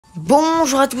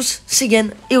Bonjour à tous, c'est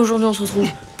Gen et aujourd'hui on se retrouve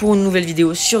pour une nouvelle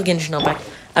vidéo sur Genshin Impact.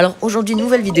 Alors aujourd'hui une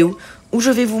nouvelle vidéo où je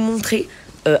vais vous montrer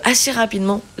assez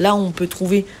rapidement là où on peut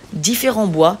trouver différents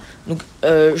bois. Donc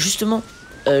justement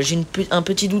j'ai un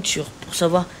petit doute pour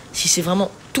savoir si c'est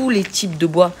vraiment tous les types de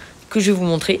bois que je vais vous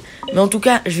montrer. Mais en tout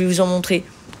cas je vais vous en montrer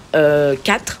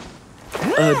 4.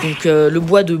 Donc le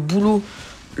bois de bouleau,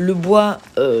 le bois,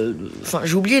 enfin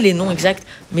j'ai oublié les noms exacts,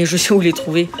 mais je sais où les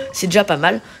trouver, c'est déjà pas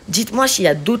mal. Dites-moi s'il y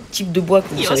a d'autres types de bois que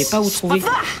vous ne savez pas où trouver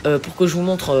pour que je vous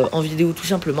montre en vidéo tout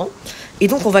simplement. Et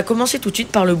donc on va commencer tout de suite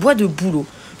par le bois de bouleau.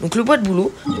 Donc le bois de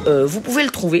bouleau, vous pouvez le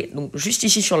trouver donc juste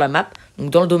ici sur la map, donc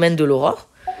dans le domaine de l'aurore.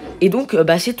 Et donc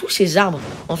c'est tous ces arbres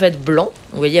en fait blancs,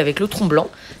 vous voyez avec le tronc blanc.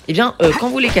 Et bien quand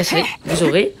vous les casserez, vous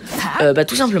aurez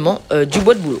tout simplement du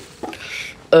bois de bouleau.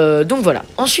 Donc voilà,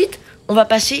 ensuite on va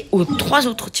passer aux 3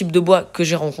 autres types de bois que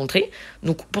j'ai rencontrés.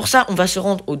 Donc pour ça, on va se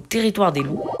rendre au territoire des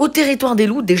loups. Au territoire des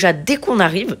loups, déjà dès qu'on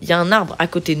arrive, il y a un arbre à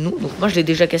côté de nous. Donc moi je l'ai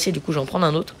déjà cassé, du coup j'en prends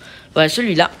un autre. Voilà,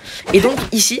 celui-là. Et donc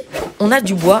ici, on a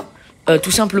du bois,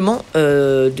 tout simplement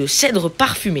de cèdre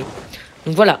parfumé.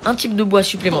 Donc voilà, un type de bois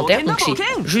supplémentaire. Donc c'est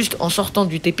juste en sortant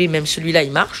du TP, même celui-là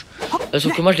il marche.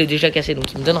 Sauf que moi je l'ai déjà cassé,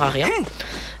 donc il me donnera rien.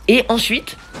 Et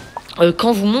ensuite,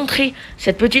 quand vous montrez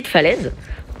cette petite falaise,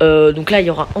 donc là il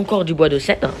y aura encore du bois de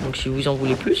cèdre, donc si vous en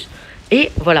voulez plus.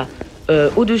 Et voilà,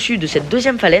 au-dessus de cette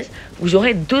deuxième falaise, vous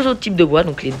aurez 2 autres types de bois,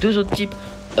 donc les 2 autres types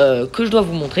que je dois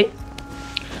vous montrer.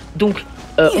 Donc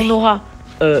on aura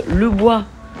le bois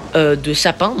de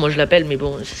sapin, moi je l'appelle, mais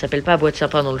bon ça s'appelle pas bois de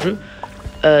sapin dans le jeu.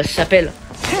 Ça s'appelle,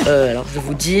 alors je vais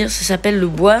vous dire, ça s'appelle le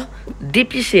bois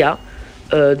d'épicéa.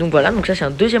 Donc voilà, donc ça c'est un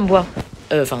deuxième bois,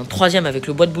 enfin un troisième avec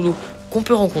le bois de bouleau qu'on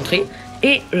peut rencontrer.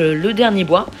 Et le dernier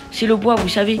bois, c'est le bois, vous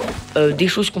savez, des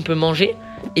choses qu'on peut manger.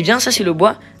 Et bien ça c'est le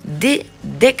bois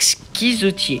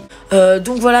d'exquisetier.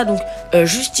 Donc voilà, donc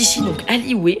juste ici, donc à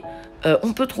Lioué,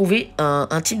 on peut trouver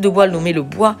un type de bois nommé le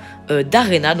bois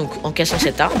d'aréna. Donc en cassant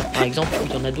cet arbre, par exemple,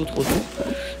 il y en a d'autres autour.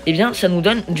 Et bien ça nous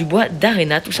donne du bois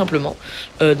d'aréna tout simplement.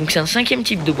 Donc c'est un 5e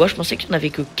type de bois, je pensais qu'il n'y en avait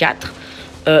que 4.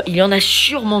 Il y en a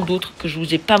sûrement d'autres que je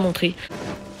vous ai pas montré.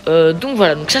 Donc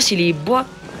voilà, donc ça c'est les bois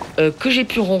que j'ai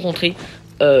pu rencontrer.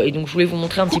 Et donc je voulais vous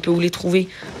montrer un petit peu où les trouver.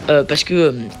 Parce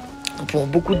que pour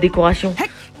beaucoup de décorations,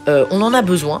 on en a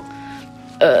besoin.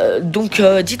 Donc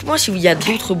dites-moi s'il y a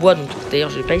d'autres bois.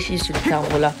 D'ailleurs je vais pas essayer cet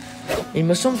arbre là. Il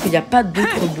me semble qu'il n'y a pas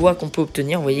d'autres bois qu'on peut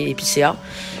obtenir. Vous voyez, épicéa.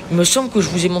 Il me semble que je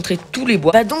vous ai montré tous les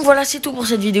bois. Donc voilà, c'est tout pour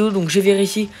cette vidéo. Donc j'ai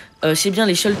vérifié, c'est bien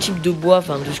les seuls types de bois,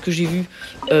 enfin de ce que j'ai vu,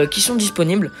 qui sont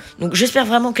disponibles. Donc j'espère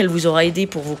vraiment qu'elle vous aura aidé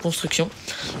pour vos constructions.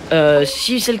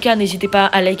 Si c'est le cas, n'hésitez pas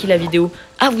à liker la vidéo,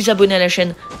 à vous abonner à la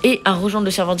chaîne et à rejoindre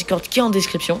le serveur Discord qui est en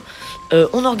description.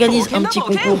 On organise un petit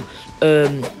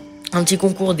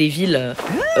concours des villes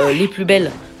les plus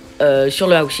belles sur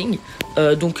le housing.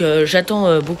 Donc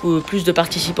j'attends beaucoup plus de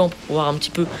participants pour pouvoir un petit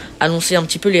peu annoncer un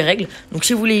petit peu les règles. Donc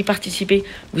si vous voulez y participer,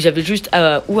 vous avez juste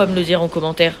ou à me le dire en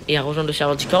commentaire et à rejoindre le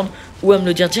serveur Discord, ou à me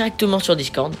le dire directement sur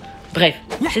Discord. Bref,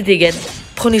 c'était Gen.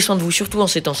 Prenez soin de vous, surtout en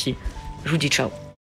ces temps-ci. Je vous dis ciao.